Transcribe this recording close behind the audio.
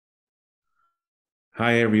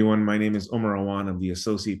Hi, everyone. My name is Omar Awan. I'm the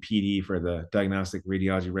Associate PD for the Diagnostic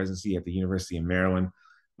Radiology Residency at the University of Maryland.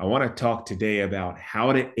 I want to talk today about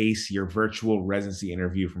how to ace your virtual residency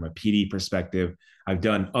interview from a PD perspective. I've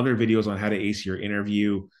done other videos on how to ace your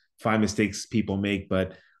interview, 5 mistakes people make,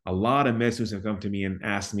 but a lot of med students have come to me and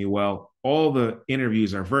asked me, well, all the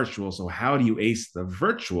interviews are virtual, so how do you ace the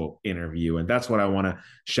virtual interview? And that's what I want to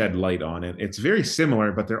shed light on. And it's very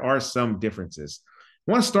similar, but there are some differences.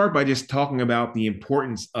 I want to start by just talking about the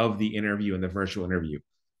importance of the interview and the virtual interview.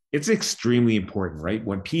 It's extremely important, right?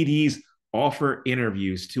 When PDs offer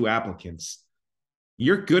interviews to applicants,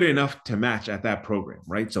 you're good enough to match at that program,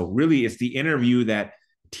 right? So, really, it's the interview that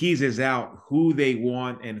teases out who they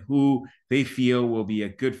want and who they feel will be a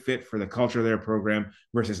good fit for the culture of their program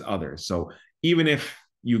versus others. So, even if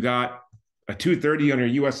you got a 230 on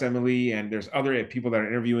your USMLE and there's other people that are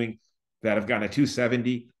interviewing that have gotten a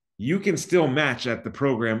 270, you can still match at the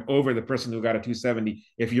program over the person who got a 270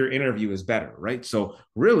 if your interview is better, right? So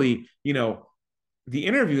really, the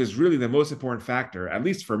interview is really the most important factor, at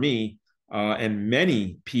least for me and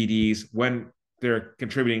many PDs when they're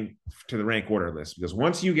contributing to the rank order list. Because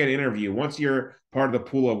once you get interview, once you're part of the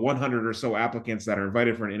pool of 100 or so applicants that are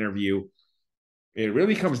invited for an interview, it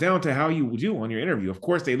really comes down to how you do on your interview. Of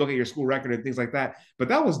course, they look at your school record and things like that, but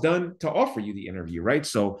that was done to offer you the interview, right?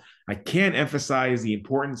 So I can't emphasize the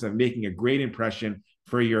importance of making a great impression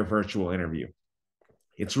for your virtual interview.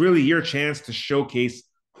 It's really your chance to showcase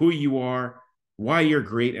who you are, why you're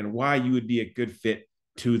great, and why you would be a good fit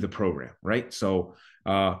to the program, right? So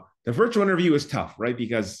the virtual interview is tough, right?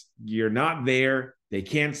 Because you're not there, they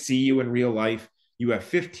can't see you in real life. You have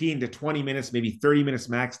 15 to 20 minutes, maybe 30 minutes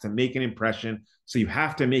max to make an impression. So you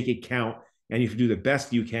have to make it count and you have to do the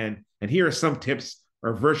best you can. And here are some tips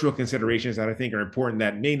or virtual considerations that I think are important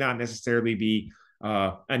that may not necessarily be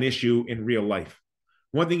an issue in real life.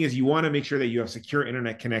 One thing is you want to make sure that you have secure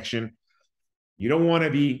internet connection. You don't want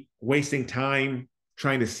to be wasting time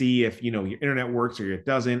trying to see if your internet works or it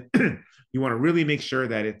doesn't. You want to really make sure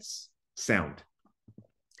that it's sound.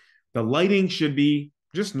 The lighting should be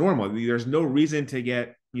just normal. There's no reason to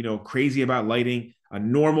get, crazy about lighting. A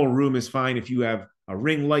normal room is fine. If you have a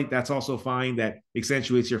ring light, that's also fine. That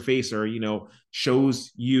accentuates your face or,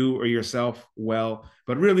 shows you or yourself well.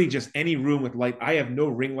 But really just any room with light. I have no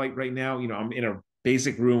ring light right now. I'm in a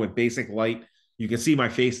basic room with basic light. You can see my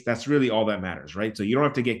face. That's really all that matters, right? So you don't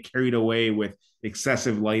have to get carried away with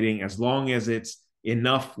excessive lighting as long as it's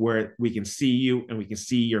enough where we can see you and we can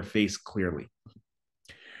see your face clearly.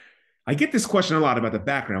 I get this question a lot about the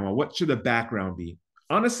background. Well, what should the background be?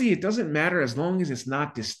 Honestly, it doesn't matter as long as it's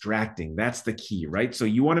not distracting. That's the key, right? So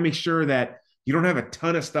you want to make sure that you don't have a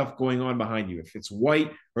ton of stuff going on behind you. If it's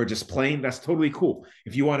white or just plain, that's totally cool.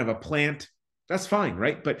 If you want to have a plant, that's fine,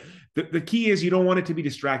 right? But the key is you don't want it to be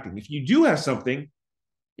distracting. If you do have something,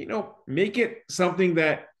 make it something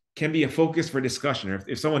that can be a focus for discussion. Or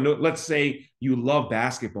if someone, let's say you love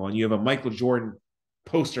basketball and you have a Michael Jordan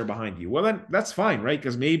poster behind you, well, then that's fine, right?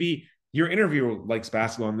 Because maybe your interviewer likes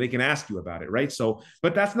basketball and they can ask you about it, right? So,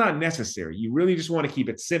 but that's not necessary. You really just want to keep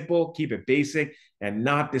it simple, keep it basic, and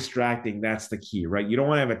not distracting. That's the key, right? You don't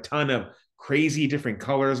want to have a ton of crazy different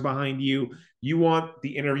colors behind you. You want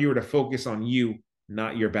the interviewer to focus on you,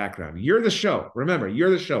 not your background. You're the show. Remember, you're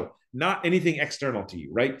the show, not anything external to you,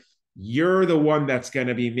 right? You're the one that's going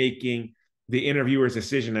to be making the interviewer's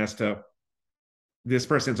decision as to this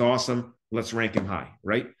person's awesome. Let's rank him high,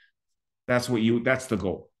 right? That's the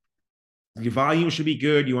goal. Your volume should be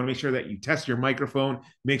good. You want to make sure that you test your microphone,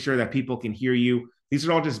 make sure that people can hear you. These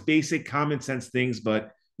are all just basic common sense things,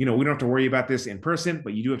 but we don't have to worry about this in person,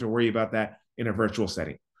 but you do have to worry about that in a virtual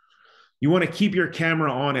setting. You want to keep your camera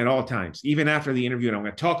on at all times, even after the interview. And I'm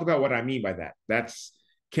going to talk about what I mean by that. That's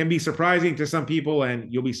can be surprising to some people,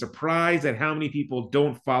 and you'll be surprised at how many people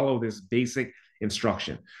don't follow this basic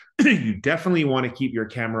instruction. You definitely want to keep your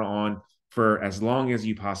camera on for as long as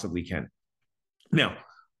you possibly can. Now,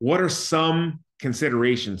 what are some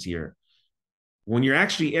considerations here? When you're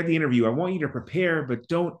actually at the interview, I want you to prepare, but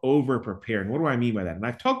don't over prepare. And what do I mean by that? And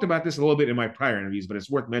I've talked about this a little bit in my prior interviews, but it's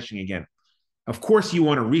worth mentioning again. Of course, you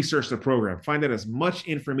want to research the program, find out as much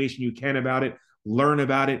information you can about it, learn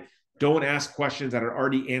about it. Don't ask questions that are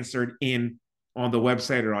already answered on the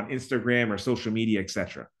website or on Instagram or social media,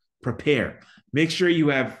 etc. Prepare. Make sure you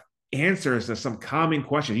have answers to some common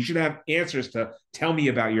questions. You should have answers to tell me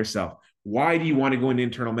about yourself. Why do you want to go into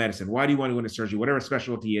internal medicine? Why do you want to go into surgery? Whatever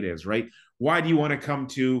specialty it is, right? Why do you want to come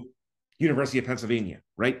to University of Pennsylvania,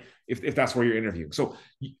 right? If that's where you're interviewing. So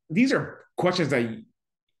these are questions that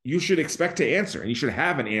you should expect to answer, and you should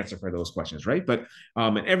have an answer for those questions, right? But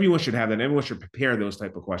and everyone should have that. Everyone should prepare those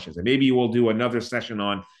type of questions. And maybe we'll do another session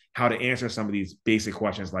on how to answer some of these basic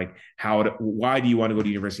questions, like why do you want to go to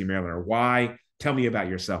University of Maryland, or why, tell me about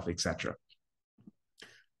yourself, etc.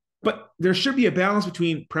 But there should be a balance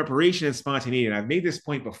between preparation and spontaneity. And I've made this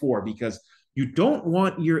point before, because you don't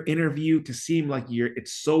want your interview to seem like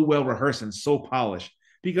it's so well rehearsed and so polished,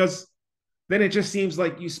 because then it just seems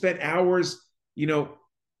like you spent hours,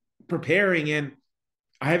 preparing, and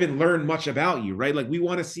I haven't learned much about you, right? Like, we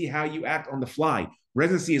want to see how you act on the fly.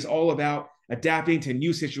 Residency is all about adapting to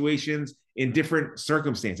new situations in different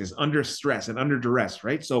circumstances, under stress and under duress,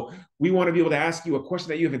 right? So we want to be able to ask you a question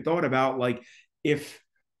that you haven't thought about, like, if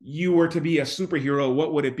you were to be a superhero,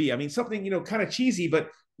 what would it be? I mean, something, kind of cheesy, but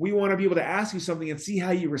we want to be able to ask you something and see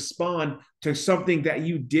how you respond to something that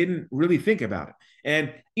you didn't really think about it.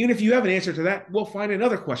 And even if you have an answer to that, we'll find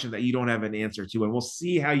another question that you don't have an answer to, and we'll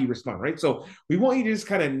see how you respond, right? So we want you to just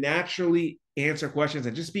kind of naturally answer questions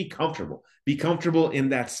and just be comfortable. Be comfortable in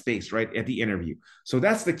that space, right, at the interview. So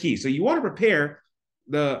that's the key. So you want to prepare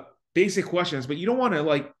the basic questions, but you don't want to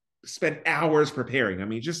like spend hours preparing. I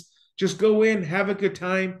mean, just go in, have a good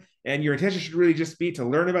time, and your intention should really just be to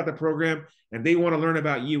learn about the program, and they want to learn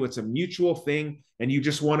about you. It's a mutual thing, and you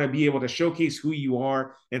just want to be able to showcase who you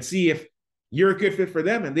are and see if you're a good fit for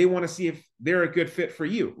them, and they want to see if they're a good fit for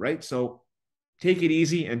you, right? So take it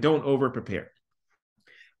easy and don't over prepare.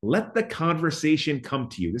 Let the conversation come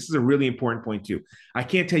to you. This is a really important point too. I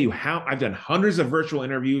can't tell you how, I've done hundreds of virtual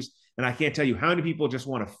interviews, and I can't tell you how many people just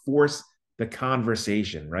want to force the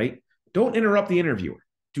conversation, right? Don't interrupt the interviewer.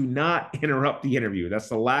 Do not interrupt the interview. That's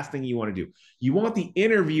the last thing you want to do. You want the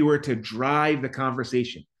interviewer to drive the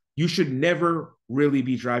conversation. You should never really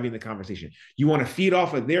be driving the conversation. You want to feed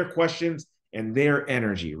off of their questions and their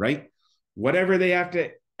energy, right? Whatever they have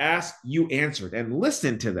to ask, you answered, and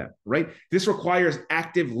listen to them, right? This requires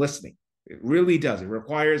active listening. It really does. It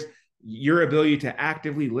requires your ability to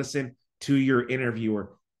actively listen to your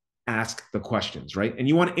interviewer ask the questions, right? And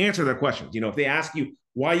you want to answer their questions. If they ask you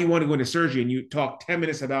why you want to go into surgery, and you talk 10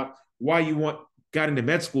 minutes about why you got into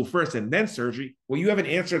med school first and then surgery, well, you haven't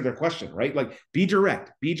answered their question, right? Like, be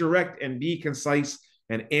direct and be concise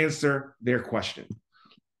and answer their question.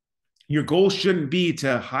 Your goal shouldn't be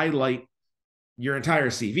to highlight your entire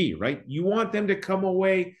CV, right? You want them to come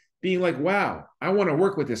away being like, wow, I want to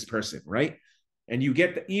work with this person, right? And you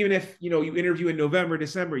get even if you interview in November,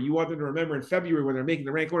 December, you want them to remember in February when they're making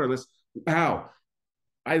the rank order list, wow,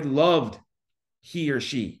 I loved he or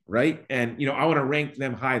she, right? And I want to rank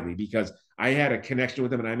them highly because I had a connection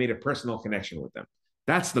with them and I made a personal connection with them.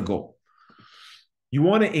 That's the goal. You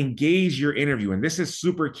want to engage your interview, and this is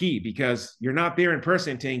super key because you're not there in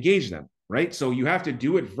person to engage them, right? So you have to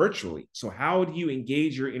do it virtually. So how do you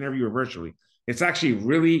engage your interviewer virtually? It's actually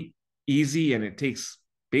really easy, and it takes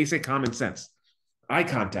basic common sense. Eye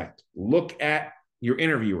contact. Look at your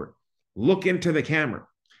interviewer. Look into the camera.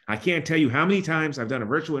 I can't tell you how many times I've done a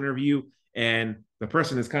virtual interview and the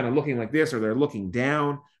person is kind of looking like this, or they're looking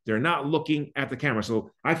down. They're not looking at the camera. So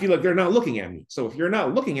I feel like they're not looking at me. So if you're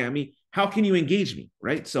not looking at me, how can you engage me,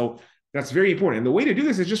 right? So that's very important. And the way to do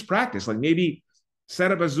this is just practice. Like, maybe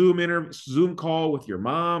set up a Zoom call with your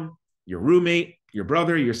mom, your roommate, your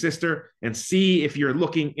brother, your sister, and see if you're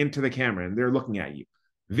looking into the camera and they're looking at you.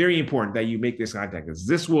 Very important that you make this contact, because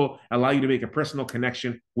this will allow you to make a personal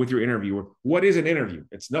connection with your interviewer. What is an interview?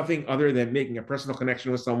 It's nothing other than making a personal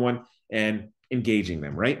connection with someone and engaging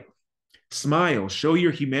them, right? Smile, show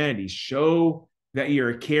your humanity, show that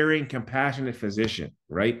you're a caring, compassionate physician,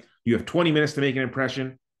 right? You have 20 minutes to make an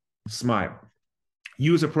impression. Smile.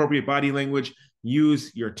 Use appropriate body language.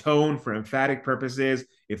 Use your tone for emphatic purposes.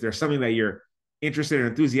 If there's something that you're interested or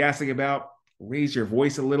enthusiastic about, raise your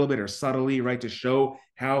voice a little bit or subtly, right, to show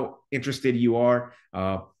how interested you are.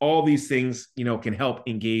 All these things, can help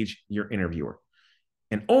engage your interviewer.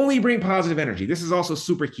 And only bring positive energy. This is also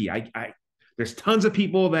super key. There's tons of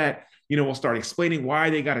people that will start explaining why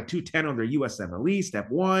they got a 210 on their USMLE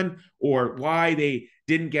step 1, or why they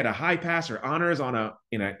didn't get a high pass or honors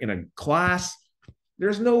in a class.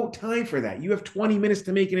 There's no time for that. You have 20 minutes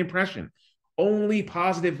to make an impression. Only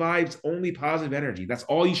positive vibes, only positive energy. That's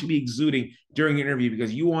all you should be exuding during your interview,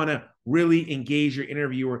 because you want to really engage your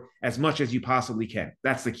interviewer as much as you possibly can.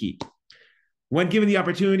 That's the key. When given the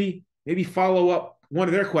opportunity, maybe follow up one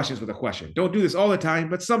of their questions with a question. Don't do this all the time,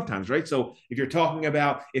 but sometimes, right? So if you're talking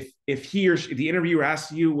about if the interviewer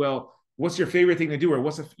asks you, well, what's your favorite thing to do, or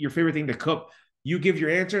what's your favorite thing to cook, you give your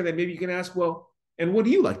answer, then maybe you can ask, well, and what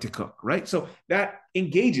do you like to cook, right? So that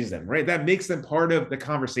engages them, right? That makes them part of the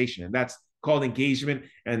conversation, and that's called engagement,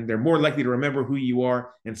 and they're more likely to remember who you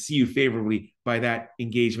are and see you favorably by that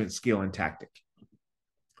engagement skill and tactic.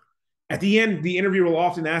 At the end, the interviewer will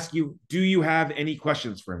often ask you, do you have any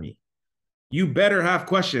questions for me? you better have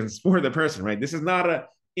questions for the person, right? This is not an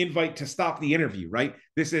invite to stop the interview, right?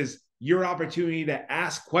 This is your opportunity to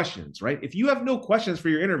ask questions, right? If you have no questions for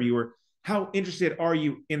your interviewer, how interested are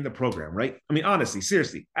you in the program, right? I mean, honestly,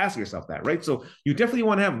 seriously, ask yourself that, right? So you definitely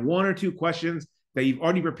want to have one or two questions that you've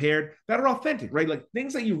already prepared that are authentic, right? Like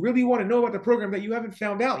things that you really want to know about the program that you haven't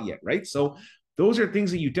found out yet, right? So those are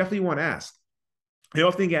things that you definitely want to ask. I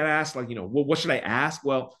often get asked, like, well, what should I ask?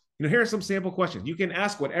 Well, here are some sample questions. You can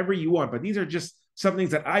ask whatever you want, but these are just some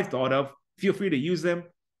things that I've thought of. Feel free to use them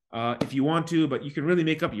if you want to, but you can really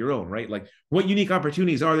make up your own, right? Like, what unique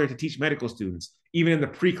opportunities are there to teach medical students, even in the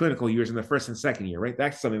preclinical years in the first and second year, right?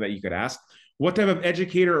 That's something that you could ask. What type of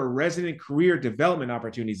educator or resident career development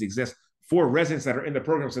opportunities exist for residents that are in the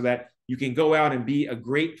program so that you can go out and be a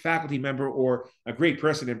great faculty member or a great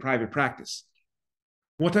person in private practice?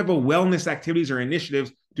 What type of wellness activities or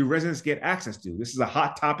initiatives do residents get access to? This is a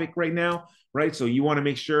hot topic right now, right? So you want to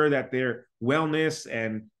make sure that their wellness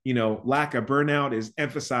and lack of burnout is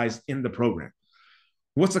emphasized in the program.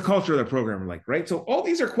 What's the culture of the program like, right? So all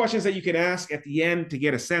these are questions that you can ask at the end to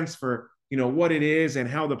get a sense for what it is and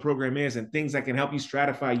how the program is and things that can help you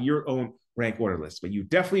stratify your own rank order list. But you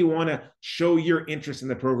definitely want to show your interest in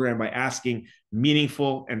the program by asking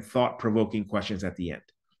meaningful and thought-provoking questions at the end.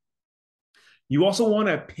 You also want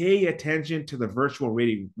to pay attention to the virtual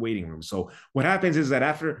waiting room. So what happens is that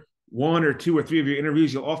after one or two or three of your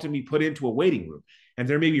interviews, you'll often be put into a waiting room. And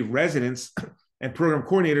there may be residents and program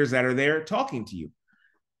coordinators that are there talking to you.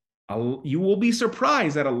 You will be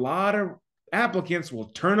surprised that a lot of applicants will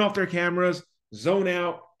turn off their cameras, zone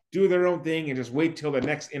out, do their own thing, and just wait till the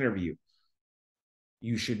next interview.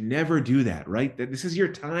 You should never do that, right? That this is your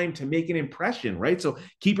time to make an impression, right? So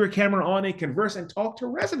keep your camera on and converse and talk to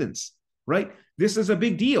residents, right? This is a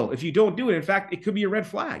big deal. If you don't do it, in fact, it could be a red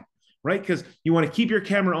flag, right? Because you want to keep your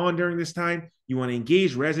camera on during this time. You want to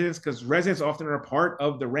engage residents because residents often are a part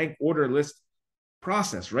of the rank order list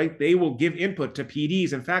process, right? They will give input to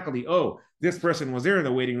PDs and faculty. Oh, this person was there in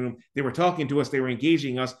the waiting room. They were talking to us. They were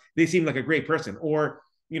engaging us. They seemed like a great person. Or,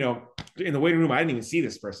 in the waiting room, I didn't even see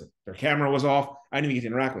this person. Their camera was off. I didn't even get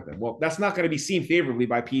to interact with them. Well, that's not going to be seen favorably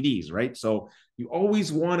by PDs, right? So you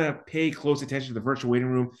always want to pay close attention to the virtual waiting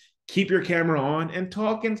room. Keep your camera on and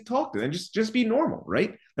talk to them. Just be normal,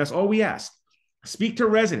 right? That's all we ask. Speak to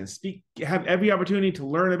residents. Have every opportunity to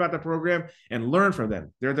learn about the program and learn from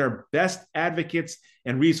them. They're their best advocates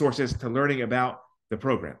and resources to learning about the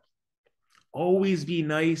program. Always be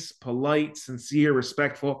nice, polite, sincere,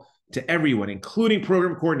 respectful to everyone, including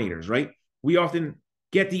program coordinators, right? We often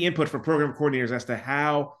get the input from program coordinators as to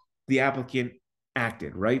how the applicant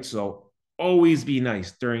acted, right? So always be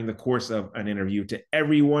nice during the course of an interview to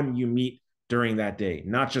everyone you meet during that day,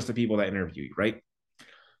 not just the people that interview you, right?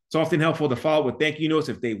 It's often helpful to follow with thank you notes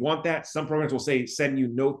if they want that. Some programs will say, send you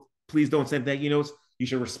note, please don't send thank you notes. You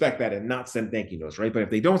should respect that and not send thank you notes, right? But if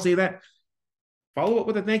they don't say that, follow up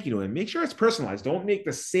with a thank you note and make sure it's personalized. Don't make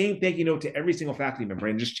the same thank you note to every single faculty member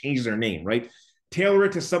and just change their name, right? Tailor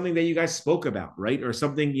it to something that you guys spoke about, right? Or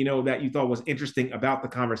something, that you thought was interesting about the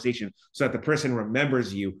conversation so that the person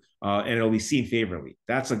remembers you and it'll be seen favorably.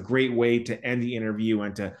 That's a great way to end the interview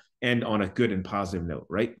and to end on a good and positive note,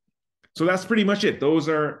 right? So that's pretty much it. Those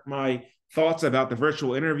are my thoughts about the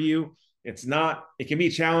virtual interview. It can be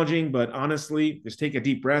challenging, but honestly, just take a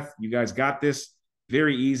deep breath. You guys got this.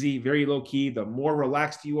 Very easy, very low key. The more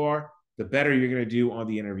relaxed you are, the better you're going to do on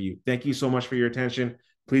the interview. Thank you so much for your attention.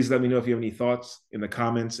 Please let me know if you have any thoughts in the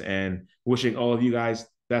comments, and wishing all of you guys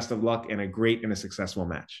best of luck and a great and a successful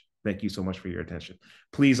match. Thank you so much for your attention.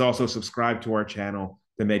 Please also subscribe to our channel,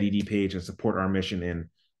 the MedEdPage, and support our mission in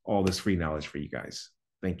all this free knowledge for you guys.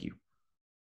 Thank you.